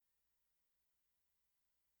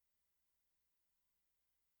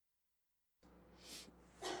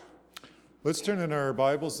Let's turn in our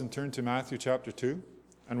Bibles and turn to Matthew chapter 2,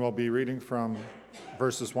 and we'll be reading from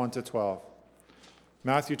verses 1 to 12.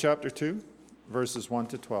 Matthew chapter 2, verses 1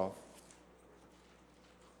 to 12.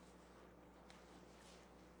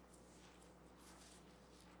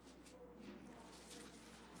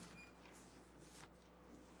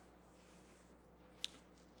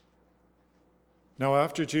 Now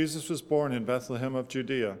after Jesus was born in Bethlehem of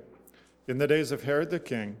Judea, in the days of Herod the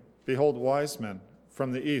king, behold, wise men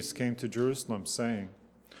from the east came to Jerusalem, saying,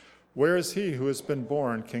 Where is he who has been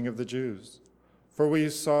born King of the Jews? For we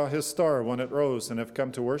saw his star when it rose and have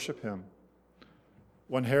come to worship him.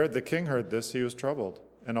 When Herod the king heard this, he was troubled,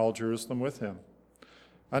 and all Jerusalem with him.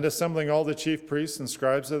 And assembling all the chief priests and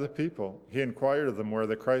scribes of the people, he inquired of them where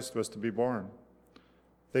the Christ was to be born.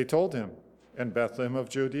 They told him, In Bethlehem of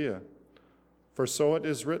Judea, for so it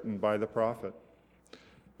is written by the prophet.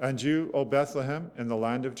 And you, O Bethlehem, in the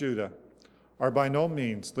land of Judah, are by no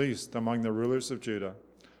means least among the rulers of Judah.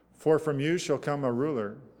 For from you shall come a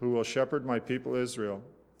ruler who will shepherd my people Israel.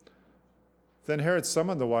 Then Herod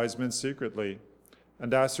summoned the wise men secretly,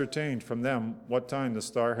 and ascertained from them what time the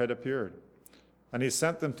star had appeared. And he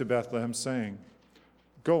sent them to Bethlehem, saying,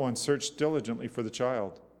 Go and search diligently for the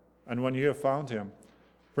child, and when you have found him,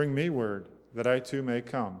 bring me word, that I too may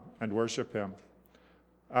come and worship him.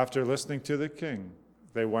 After listening to the king,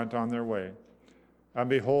 they went on their way. And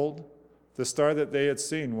behold, the star that they had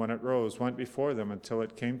seen when it rose went before them until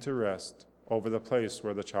it came to rest over the place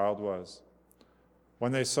where the child was.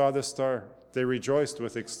 When they saw the star, they rejoiced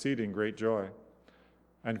with exceeding great joy.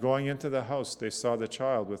 And going into the house, they saw the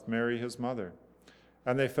child with Mary his mother,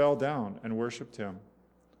 and they fell down and worshipped him.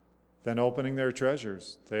 Then opening their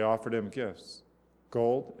treasures, they offered him gifts,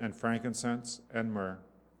 gold and frankincense and myrrh.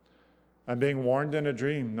 And being warned in a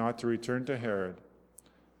dream not to return to Herod,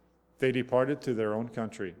 they departed to their own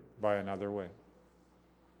country by another way.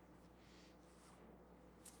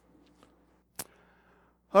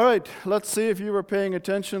 All right, let's see if you were paying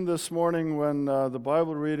attention this morning when the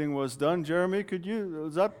Bible reading was done. Jeremy,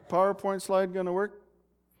 is that PowerPoint slide going to work?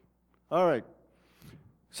 All right.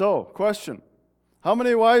 So, question. How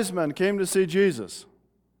many wise men came to see Jesus?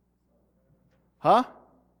 Huh?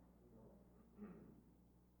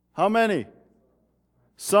 How many?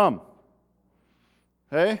 Some.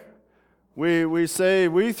 Hey? We say,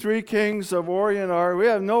 we three kings of Orient are, we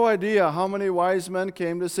have no idea how many wise men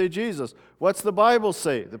came to see Jesus. What's the Bible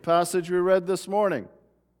say? The passage we read this morning.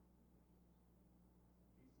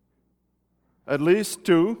 At least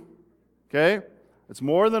two. Okay? It's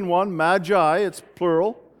more than one. Magi, it's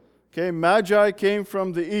plural. Okay? Magi came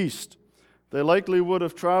from the east. They likely would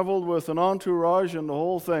have traveled with an entourage and the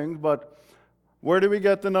whole thing, but where do we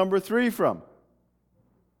get the number 3 from?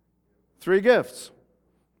 3 gifts.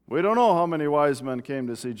 We don't know how many wise men came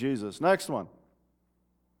to see Jesus. Next one.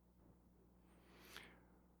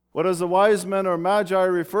 What does the wise men or magi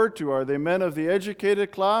refer to? Are they men of the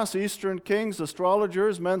educated class, Eastern kings,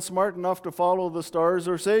 astrologers, men smart enough to follow the stars,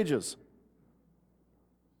 or sages?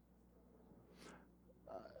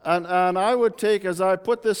 And I would take, as I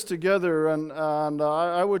put this together, and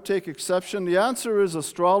I would take exception. The answer is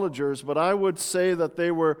astrologers, but I would say that they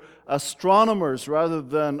were astronomers rather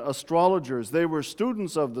than astrologers. They were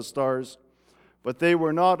students of the stars, but they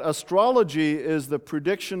were not. Astrology is the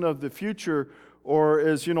prediction of the future, or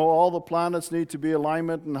is, all the planets need to be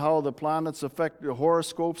alignment and how the planets affect the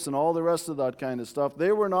horoscopes and all the rest of that kind of stuff.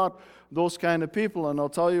 They were not those kind of people, and I'll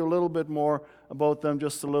tell you a little bit more about them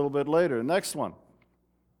just a little bit later. Next one.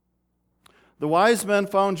 The wise men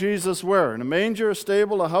found Jesus where? In a manger, a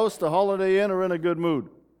stable, a house, a holiday inn, or in a good mood?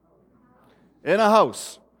 In a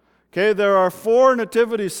house. Okay, there are 4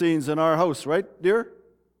 nativity scenes in our house, right, dear?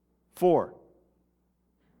 4.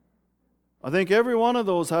 I think every one of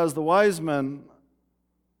those has the wise men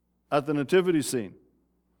at the nativity scene.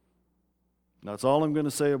 That's all I'm going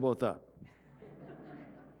to say about that.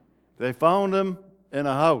 They found him in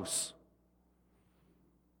a house.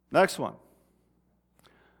 Next one.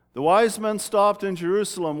 The wise men stopped in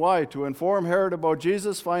Jerusalem. Why? To inform Herod about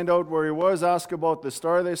Jesus, find out where he was, ask about the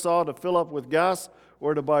star they saw, to fill up with gas,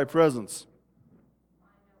 or to buy presents.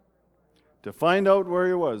 To find out where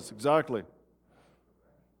he was, exactly.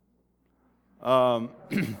 They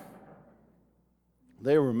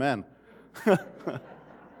were men.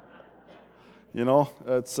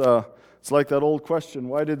 It's like that old question,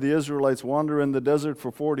 why did the Israelites wander in the desert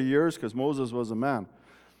for 40 years? Because Moses was a man.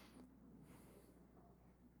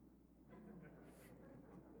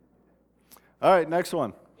 All right, next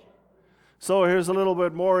one. So here's a little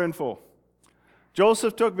bit more info.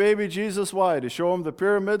 Joseph took baby Jesus, why? To show him the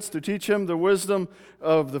pyramids, to teach him the wisdom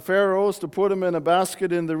of the pharaohs, to put him in a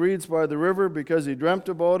basket in the reeds by the river because he dreamt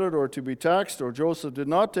about it, or to be taxed, or Joseph did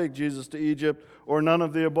not take Jesus to Egypt, or none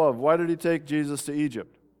of the above. Why did he take Jesus to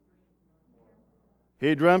Egypt?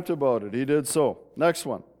 He dreamt about it. He did so. Next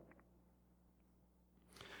one.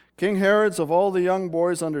 King Herod's of all the young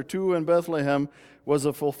boys under 2 in Bethlehem was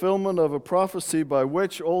a fulfillment of a prophecy by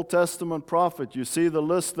which Old Testament prophet? You see the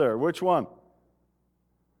list there. Which one?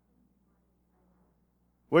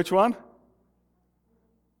 Which one?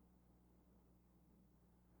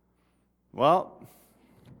 Well,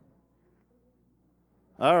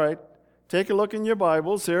 all right. Take a look in your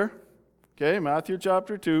Bibles here. Okay, Matthew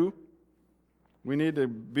chapter 2. We need to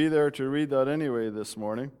be there to read that anyway this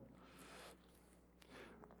morning.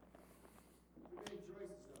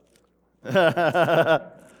 You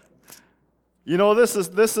know, this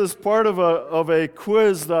is part of a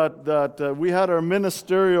quiz that we had our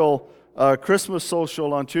ministerial Christmas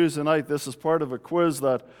social on Tuesday night. This is part of a quiz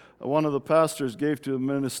that one of the pastors gave to the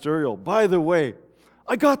ministerial. By the way,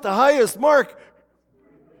 I got the highest mark.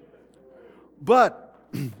 But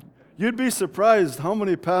you'd be surprised how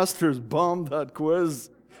many pastors bombed that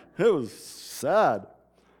quiz. It was sad.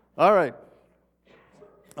 All right.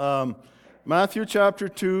 Matthew chapter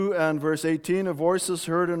 2 and verse 18, a voice is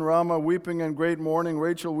heard in Ramah, weeping and great mourning,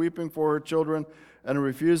 Rachel weeping for her children and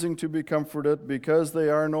refusing to be comforted because they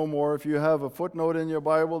are no more. If you have a footnote in your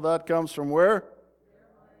Bible, that comes from where?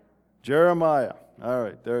 Jeremiah. All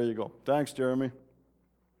right, there you go. Thanks, Jeremy.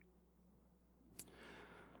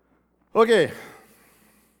 Okay.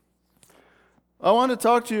 I want to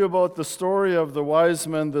talk to you about the story of the wise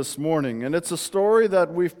men this morning. And it's a story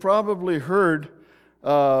that we've probably heard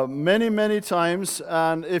many, many times.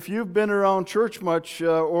 And if you've been around church much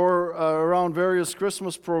or around various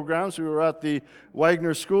Christmas programs, we were at the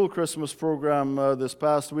Wagner School Christmas program this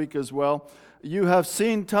past week as well, you have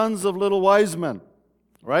seen tons of little wise men,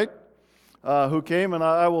 right? Who came, and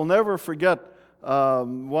I will never forget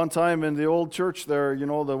one time in the old church there, you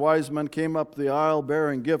know, the wise men came up the aisle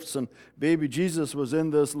bearing gifts, and baby Jesus was in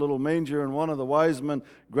this little manger, and one of the wise men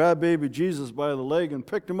grabbed baby Jesus by the leg and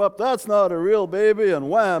picked him up. That's not a real baby, and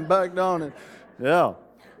wham, back down. And, yeah.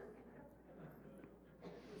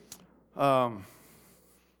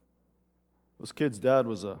 This kid's dad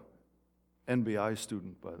was a NBI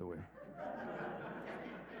student, by the way.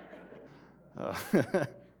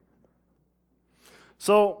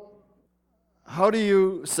 So, how do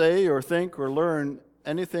you say or think or learn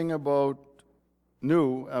anything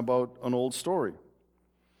new about an old story?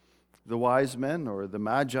 The wise men or the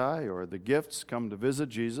magi or the gifts come to visit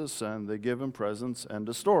Jesus and they give him presents and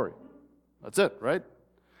a story. That's it, right?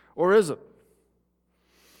 Or is it?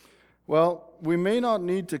 Well, we may not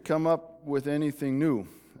need to come up with anything new.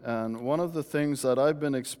 And one of the things that I've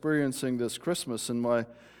been experiencing this Christmas in my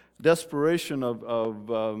desperation of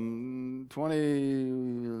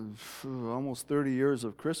 20, almost 30 years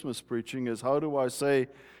of Christmas preaching is, how do I say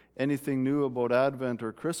anything new about Advent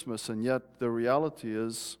or Christmas? And yet the reality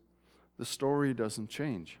is the story doesn't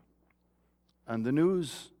change. And the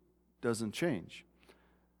news doesn't change.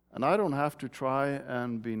 And I don't have to try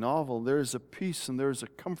and be novel. There's a peace and there's a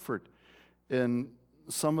comfort in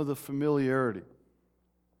some of the familiarity.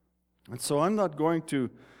 And so I'm not going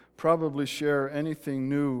to probably share anything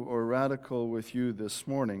new or radical with you this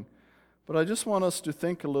morning, but I just want us to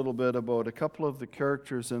think a little bit about a couple of the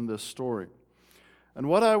characters in this story. And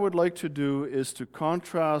what I would like to do is to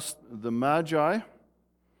contrast the Magi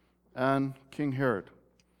and King Herod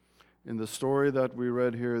in the story that we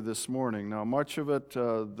read here this morning. Now, much of it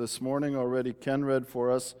this morning already Ken read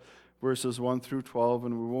for us, verses 1 through 12,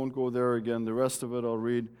 and we won't go there again. The rest of it I'll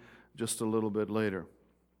read just a little bit later.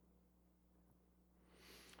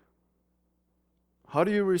 How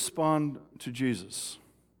do you respond to Jesus?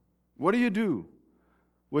 What do you do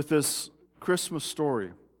with this Christmas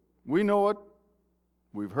story? We know it.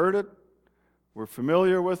 We've heard it. We're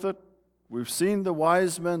familiar with it. We've seen the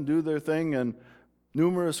wise men do their thing in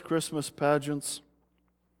numerous Christmas pageants.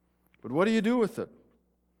 But what do you do with it?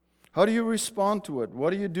 How do you respond to it?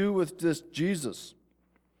 What do you do with this Jesus?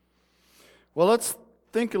 Well, let's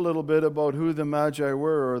think a little bit about who the Magi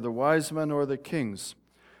were, or the wise men, or the kings.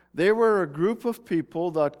 They were a group of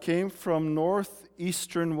people that came from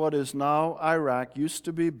northeastern, what is now Iraq, used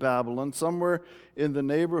to be Babylon, somewhere in the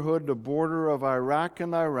neighborhood, the border of Iraq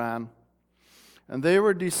and Iran. And they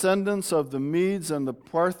were descendants of the Medes and the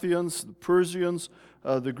Parthians, the Persians,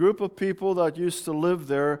 the group of people that used to live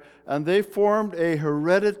there, and they formed a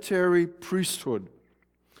hereditary priesthood.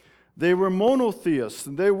 They were monotheists,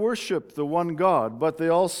 and they worshiped the one God, but they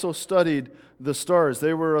also studied the stars.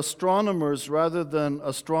 They were astronomers rather than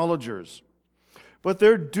astrologers. But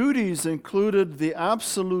their duties included the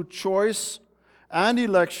absolute choice and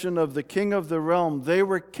election of the king of the realm. They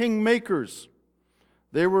were kingmakers.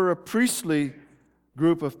 They were a priestly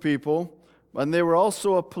group of people, and they were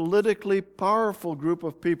also a politically powerful group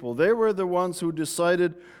of people. They were the ones who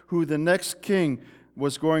decided who the next king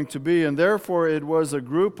was going to be, and therefore it was a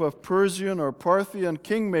group of Persian or Parthian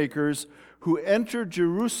kingmakers who entered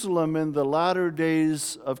Jerusalem in the latter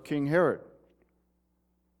days of King Herod.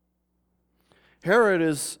 Herod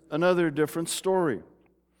is another different story.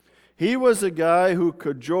 He was a guy who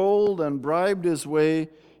cajoled and bribed his way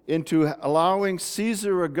into allowing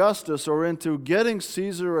Caesar Augustus, or into getting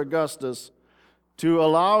Caesar Augustus to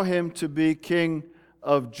allow him to be king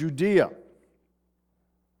of Judea,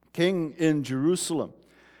 king in Jerusalem.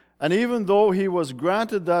 And even though he was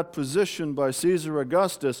granted that position by Caesar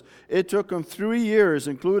Augustus, it took him 3 years,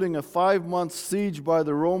 including a 5-month siege by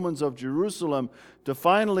the Romans of Jerusalem, to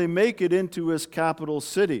finally make it into his capital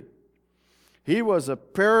city. He was a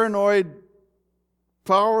paranoid,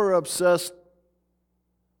 power-obsessed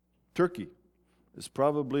turkey, is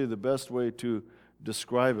probably the best way to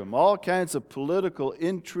describe him. All kinds of political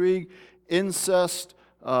intrigue, incest,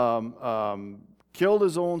 killed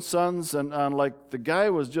his own sons, and like the guy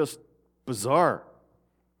was just bizarre.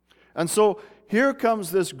 And so here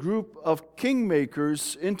comes this group of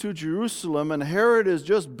kingmakers into Jerusalem, and Herod is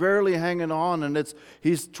just barely hanging on, and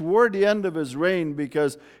he's toward the end of his reign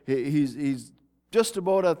because he's just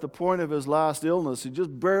about at the point of his last illness. He's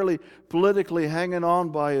just barely politically hanging on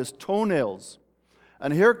by his toenails.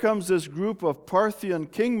 And here comes this group of Parthian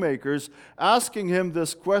kingmakers asking him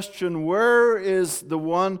this question: where is the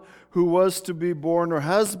one who was to be born or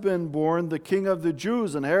has been born, the King of the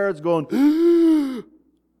Jews? And Herod's going,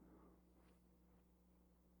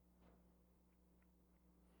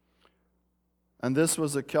 and this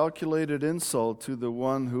was a calculated insult to the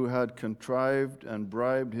one who had contrived and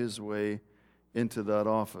bribed his way into that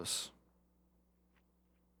office.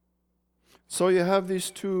 So you have these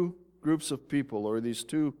two groups of people, or these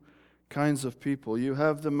two kinds of people. You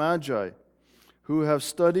have the Magi, who have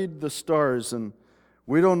studied the stars, and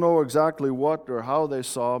we don't know exactly what or how they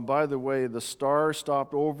saw. By the way, the star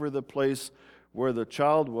stopped over the place where the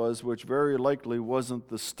child was, which very likely wasn't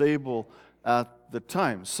the stable at the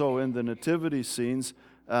time. So in the nativity scenes,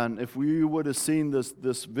 and if we would have seen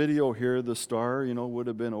this video here, the star, would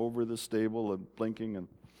have been over the stable and blinking, and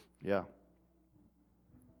yeah.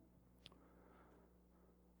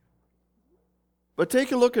 But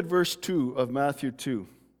take a look at verse 2 of Matthew 2.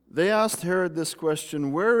 They asked Herod this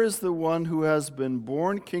question: where is the one who has been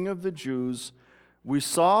born King of the Jews? We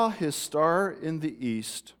saw his star in the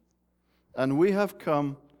east, and we have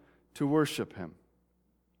come to worship him.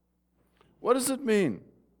 What does it mean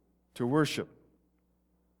to worship?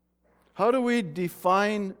 How do we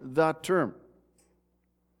define that term?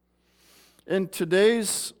 In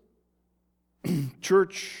today's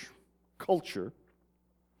church culture,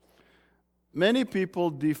 many people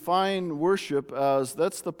define worship as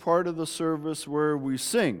that's the part of the service where we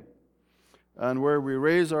sing and where we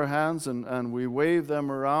raise our hands and we wave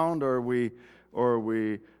them around, or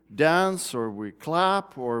we dance, or we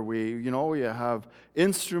clap, or you have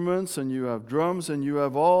instruments and you have drums and you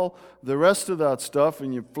have all the rest of that stuff,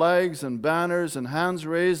 and you have flags and banners and hands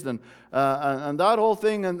raised and that whole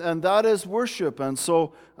thing, and that is worship. And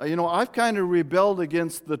so I've kind of rebelled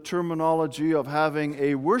against the terminology of having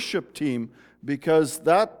a worship team, because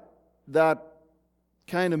that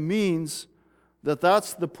kind of means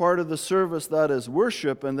that's the part of the service that is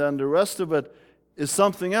worship, and then the rest of it is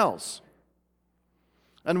something else.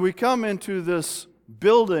 And we come into this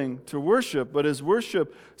building to worship, but is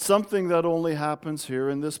worship something that only happens here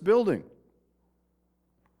in this building?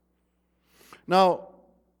 Now,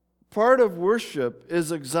 part of worship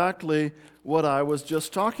is exactly what I was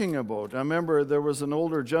just talking about. I remember there was an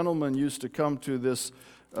older gentleman used to come to this,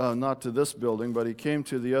 not to this building, but he came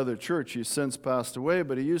to the other church. He's since passed away,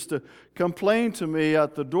 but he used to complain to me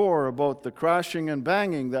at the door about the crashing and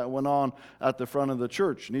banging that went on at the front of the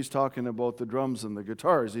church. And he's talking about the drums and the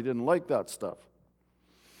guitars. He didn't like that stuff.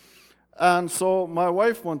 And so my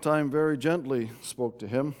wife one time very gently spoke to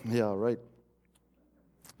him. Yeah, right.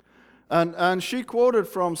 And she quoted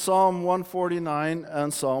from Psalm 149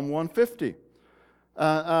 and Psalm 150.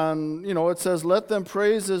 It says, let them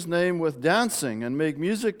praise his name with dancing and make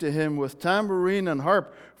music to him with tambourine and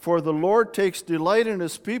harp, for the Lord takes delight in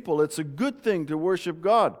his people. It's a good thing to worship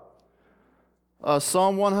God.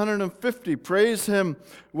 Psalm 150, praise him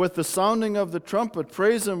with the sounding of the trumpet,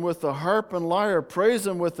 praise him with the harp and lyre, praise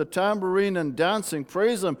him with the tambourine and dancing,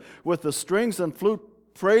 praise him with the strings and flute,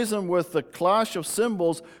 praise Him with the clash of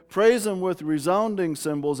cymbals, praise Him with resounding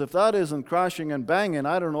cymbals. If that isn't crashing and banging,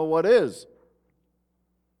 I don't know what is.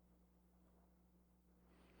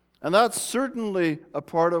 And that's certainly a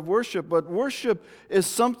part of worship, but worship is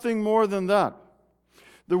something more than that.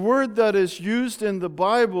 The word that is used in the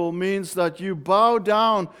Bible means that you bow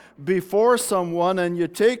down before someone and you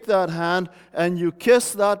take that hand and you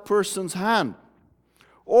kiss that person's hand.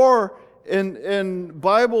 Or in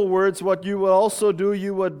Bible words, what you would also do,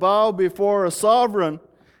 you would bow before a sovereign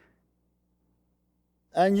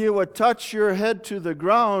and you would touch your head to the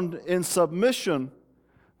ground in submission,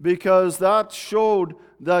 because that showed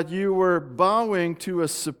that you were bowing to a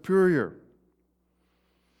superior.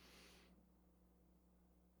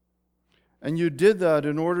 And you did that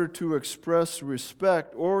in order to express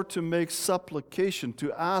respect or to make supplication,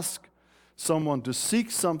 to ask someone, to seek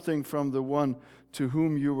something from the one to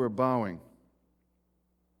whom you were bowing.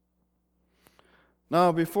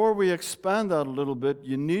 Now, before we expand that a little bit,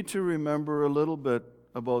 you need to remember a little bit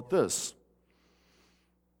about this.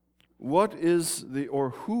 What is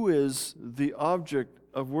who is the object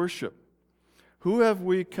of worship? Who have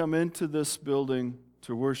we come into this building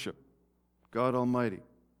to worship? God Almighty.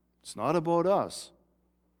 It's not about us.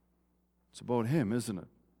 It's about Him, isn't it?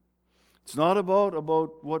 It's not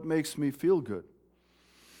about what makes me feel good.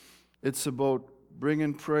 It's about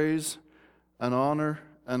bringing praise and honor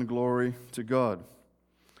and glory to God.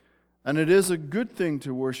 And it is a good thing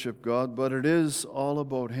to worship God, but it is all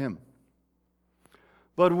about Him.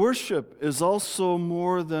 But worship is also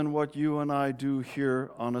more than what you and I do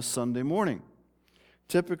here on a Sunday morning.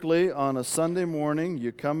 Typically, on a Sunday morning,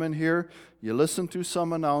 you come in here, you listen to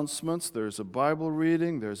some announcements, there's a Bible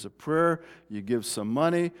reading, there's a prayer, you give some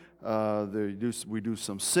money, we do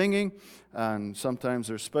some singing, and sometimes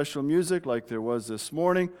there's special music like there was this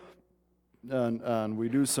morning, and we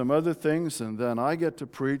do some other things, and then I get to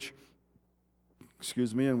preach,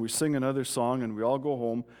 and we sing another song, and we all go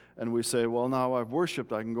home, and we say, well, now I've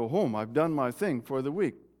worshiped, I can go home, I've done my thing for the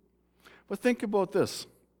week. But think about this.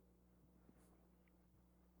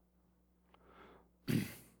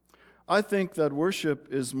 I think that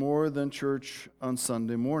worship is more than church on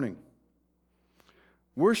Sunday morning.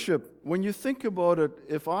 Worship, when you think about it,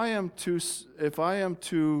 if I am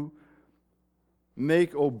to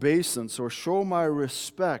make obeisance or show my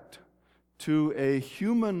respect to a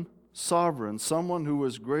human sovereign, someone who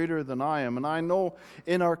is greater than I am, and I know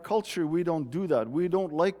in our culture we don't do that. We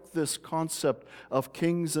don't like this concept of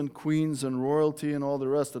kings and queens and royalty and all the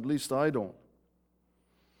rest, at least I don't.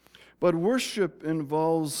 But worship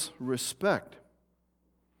involves respect.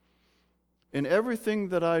 In everything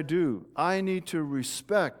that I do, I need to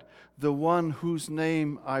respect the one whose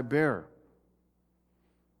name I bear.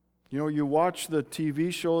 You know, you watch the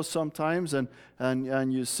TV shows sometimes and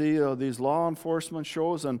you see these law enforcement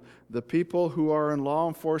shows, and the people who are in law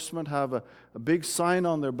enforcement have a big sign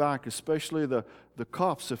on their back, especially the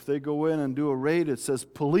cops. If they go in and do a raid, it says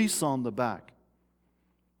police on the back.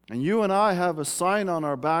 And you and I have a sign on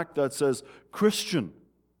our back that says Christian,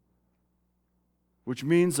 which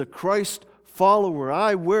means a Christ follower.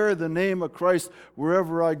 I wear the name of Christ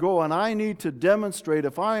wherever I go, and I need to demonstrate,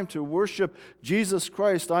 if I am to worship Jesus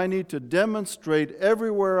Christ, I need to demonstrate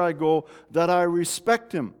everywhere I go that I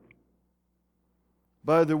respect Him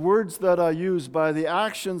by the words that I use, by the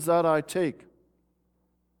actions that I take,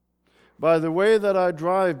 by the way that I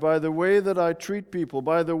drive, by the way that I treat people,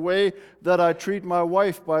 by the way that I treat my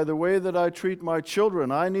wife, by the way that I treat my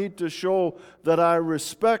children. I need to show that I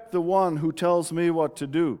respect the one who tells me what to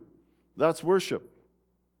do. That's worship.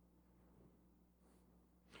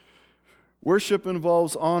 Worship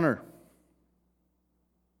involves honor.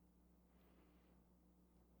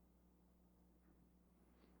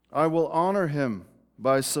 I will honor Him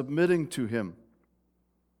by submitting to Him.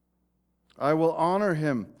 I will honor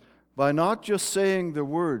Him by not just saying the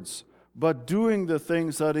words, but doing the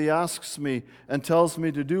things that He asks me and tells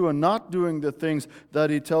me to do, and not doing the things that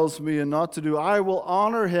He tells me and not to do. I will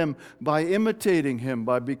honor Him by imitating Him,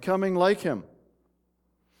 by becoming like Him.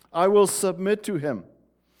 I will submit to Him.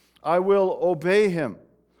 I will obey Him.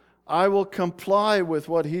 I will comply with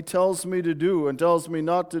what He tells me to do and tells me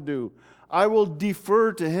not to do. I will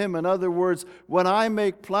defer to Him. In other words, when I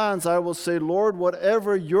make plans, I will say, Lord,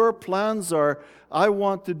 whatever your plans are, I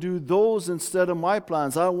want to do those instead of my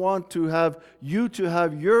plans. I want to have you to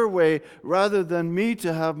have your way rather than me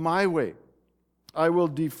to have my way. I will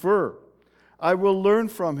defer. I will learn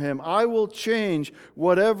from Him. I will change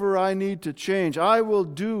whatever I need to change. I will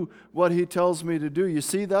do what He tells me to do. You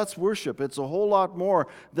see, that's worship. It's a whole lot more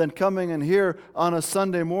than coming in here on a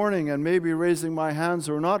Sunday morning and maybe raising my hands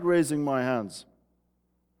or not raising my hands.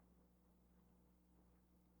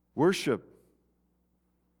 Worship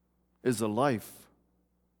is a life.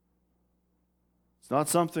 It's not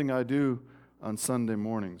something I do on Sunday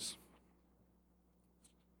mornings.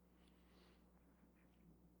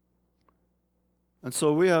 And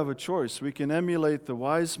so we have a choice. We can emulate the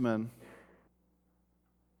wise men.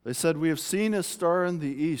 They said, "We have seen a star in the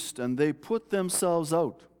east," and they put themselves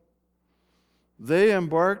out. They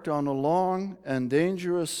embarked on a long and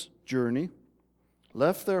dangerous journey,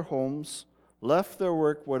 left their homes, left their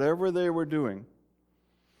work, whatever they were doing,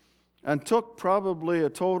 and took probably a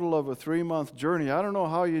total of a 3-month journey. I don't know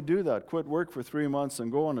how you do that, quit work for 3 months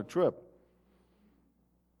and go on a trip.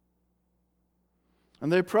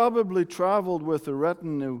 And they probably traveled with a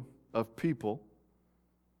retinue of people.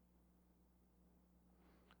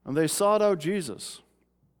 And they sought out Jesus.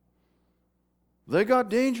 They got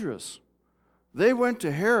dangerous. They went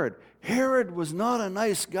to Herod. Herod was not a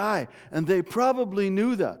nice guy, and they probably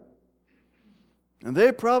knew that. And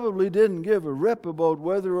they probably didn't give a rip about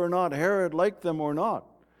whether or not Herod liked them or not.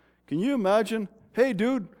 Can you imagine? "Hey,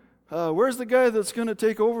 dude, where's the guy that's going to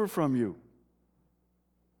take over from you?"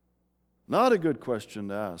 Not a good question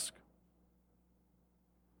to ask.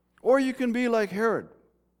 Or you can be like Herod.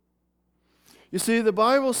 You see, the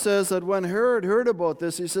Bible says that when Herod heard about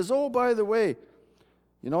this, he says, "Oh, by the way,"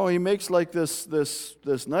 he makes like this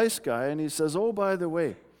nice guy, and he says, "Oh, by the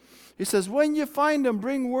way," he says, "when you find him,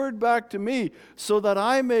 bring word back to me so that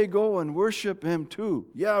I may go and worship him too."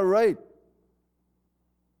 Yeah, right.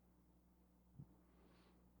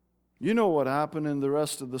 You know what happened in the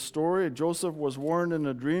rest of the story. Joseph was warned in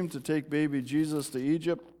a dream to take baby Jesus to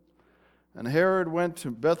Egypt, and Herod went to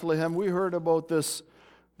Bethlehem. We heard about this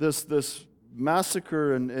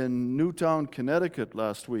massacre in Newtown, Connecticut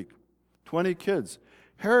last week. 20 kids.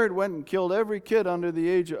 Herod went and killed every boy under the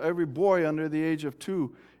age of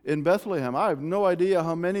 2 in Bethlehem. I have no idea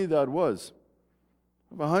how many that was.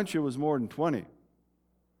 I have a hunch it was more than 20.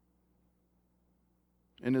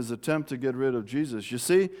 In his attempt to get rid of Jesus. You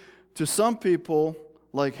see, to some people,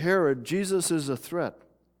 like Herod, Jesus is a threat.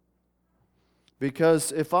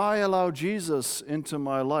 Because if I allow Jesus into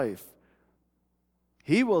my life,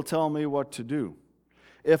 he will tell me what to do.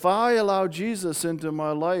 If I allow Jesus into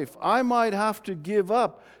my life, I might have to give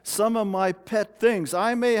up some of my pet things.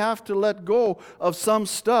 I may have to let go of some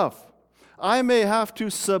stuff. I may have to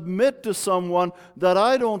submit to someone that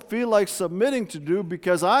I don't feel like submitting to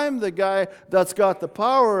because I'm the guy that's got the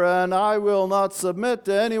power, and I will not submit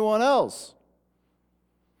to anyone else.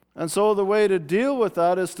 And so the way to deal with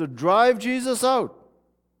that is to drive Jesus out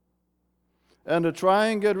and to try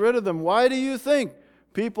and get rid of them. Why do you think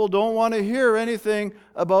people don't want to hear anything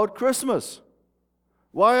about Christmas?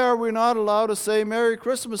 Why are we not allowed to say Merry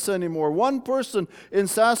Christmas anymore? One person in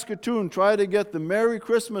Saskatoon tried to get the Merry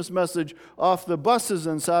Christmas message off the buses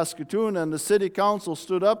in Saskatoon, and the city council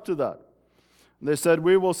stood up to that. They said,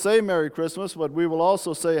 "We will say Merry Christmas, but we will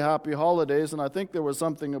also say Happy Holidays," and I think there was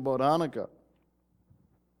something about Hanukkah.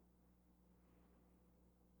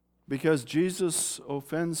 Because Jesus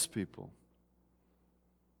offends people.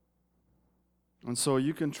 And so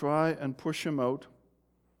you can try and push him out,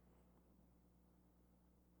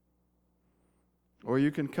 or you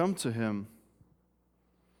can come to him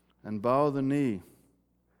and bow the knee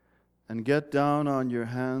and get down on your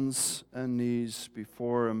hands and knees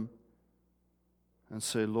before him and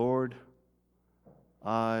say, "Lord,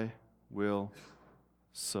 I will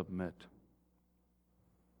submit.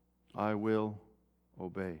 I will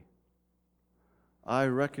obey. I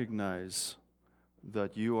recognize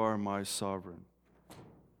that you are my sovereign.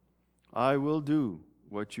 I will do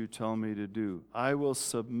what you tell me to do. I will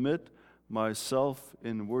submit myself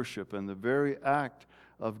in worship." And the very act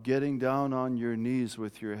of getting down on your knees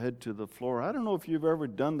with your head to the floor, I don't know if you've ever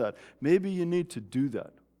done that. Maybe you need to do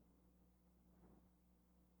that.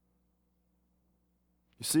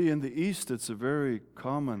 You see, in the East, it's a very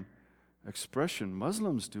common expression.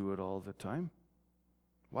 Muslims do it all the time.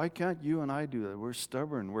 Why can't you and I do that? We're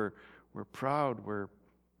stubborn, we're proud, we're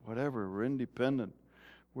whatever, we're independent,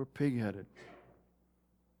 we're pig-headed.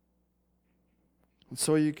 And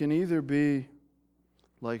so you can either be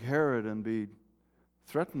like Herod and be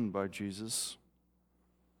threatened by Jesus,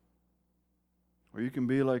 or you can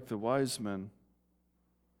be like the wise men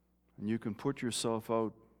and you can put yourself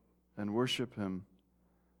out and worship him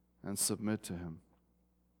and submit to him.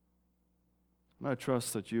 And I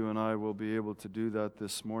trust that you and I will be able to do that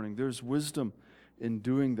this morning. There's wisdom in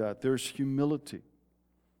doing that. There's humility.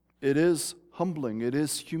 It is humbling. It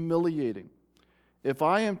is humiliating. If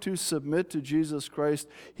I am to submit to Jesus Christ,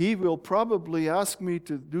 he will probably ask me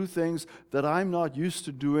to do things that I'm not used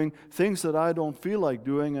to doing, things that I don't feel like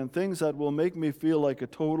doing, and things that will make me feel like a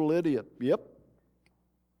total idiot. Yep.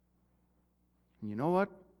 And you know what?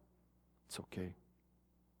 It's okay.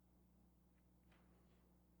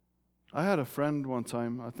 I had a friend one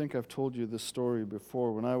time, I think I've told you this story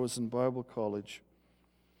before, when I was in Bible college.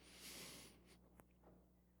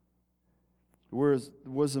 There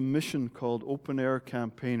was a mission called Open Air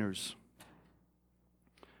Campaigners.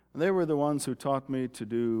 And they were the ones who taught me to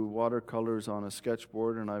do watercolors on a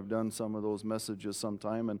sketchboard, and I've done some of those messages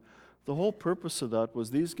sometime. And the whole purpose of that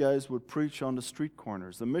was these guys would preach on the street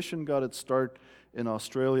corners. The mission got its start in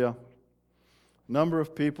Australia. A number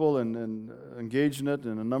of people engaged in it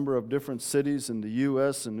in a number of different cities in the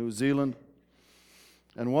U.S. and New Zealand.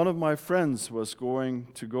 And one of my friends was going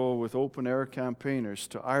to go with Open Air Campaigners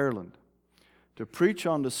to Ireland to preach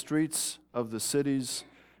on the streets of the cities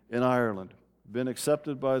in Ireland. Been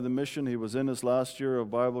accepted by the mission. He was in his last year of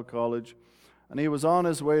Bible college, and he was on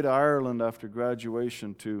his way to Ireland after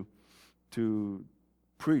graduation to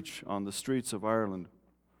preach on the streets of Ireland.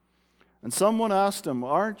 And someone asked him,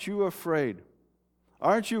 "Aren't you afraid?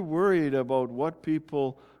 Aren't you worried about what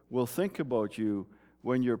people will think about you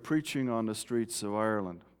when you're preaching on the streets of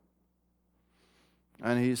Ireland?"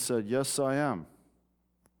 And he said, "Yes, I am."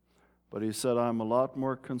 But he said, "I'm a lot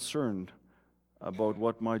more concerned about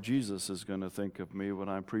what my Jesus is going to think of me when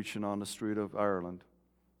I'm preaching on the street of Ireland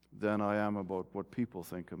than I am about what people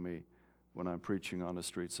think of me when I'm preaching on the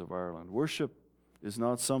streets of Ireland." Worship is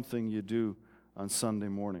not something you do on Sunday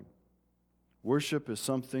morning. Worship is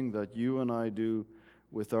something that you and I do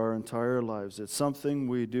with our entire lives. It's something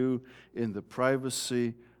we do in the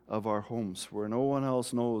privacy of our homes, where no one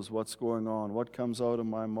else knows what's going on, what comes out of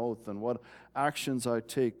my mouth, and what actions I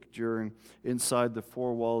take inside the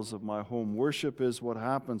four walls of my home. Worship is what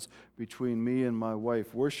happens between me and my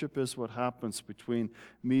wife. Worship is what happens between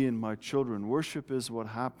me and my children. Worship is what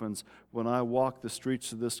happens when I walk the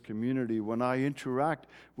streets of this community, when I interact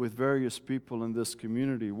with various people in this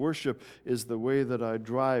community. Worship is the way that I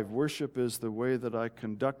drive. Worship is the way that I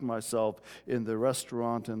conduct myself in the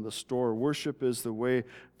restaurant and the store. Worship is the way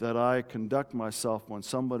that I conduct myself when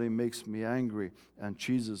somebody makes me angry and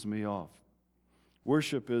cheeses me off.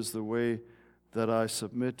 Worship is the way that I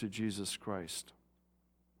submit to Jesus Christ.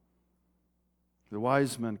 The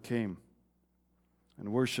wise men came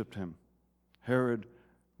and worshiped him. Herod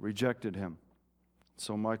rejected him.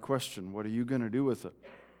 So my question, what are you going to do with it?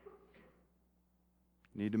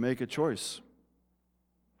 You need to make a choice.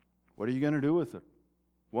 What are you going to do with it?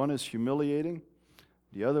 One is humiliating.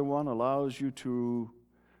 The other one allows you to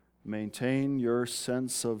maintain your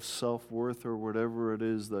sense of self-worth or whatever it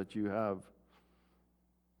is that you have,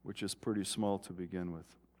 which is pretty small to begin with.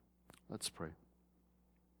 Let's pray.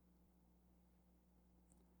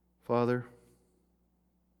 Father,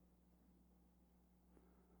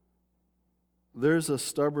 there's a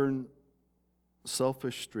stubborn,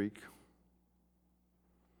 selfish streak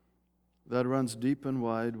that runs deep and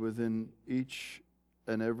wide within each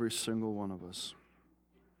and every single one of us.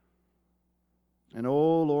 And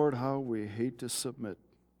oh Lord, how we hate to submit.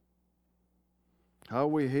 How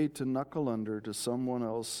we hate to knuckle under to someone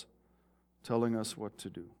else telling us what to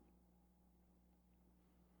do.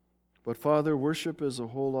 But Father, worship is a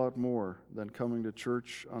whole lot more than coming to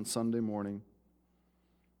church on Sunday morning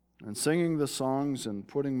and singing the songs and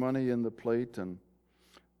putting money in the plate and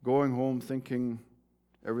going home thinking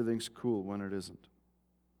everything's cool when it isn't.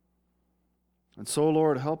 And so,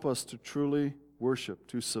 Lord, help us to truly worship,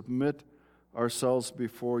 to submit ourselves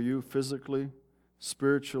before you physically,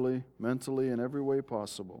 spiritually, mentally, in every way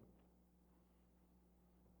possible.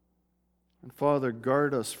 And Father,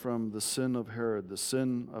 guard us from the sin of Herod, the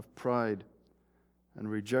sin of pride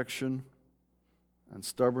and rejection and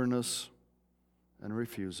stubbornness and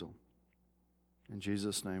refusal. In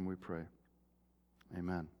Jesus' name we pray.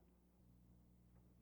 Amen.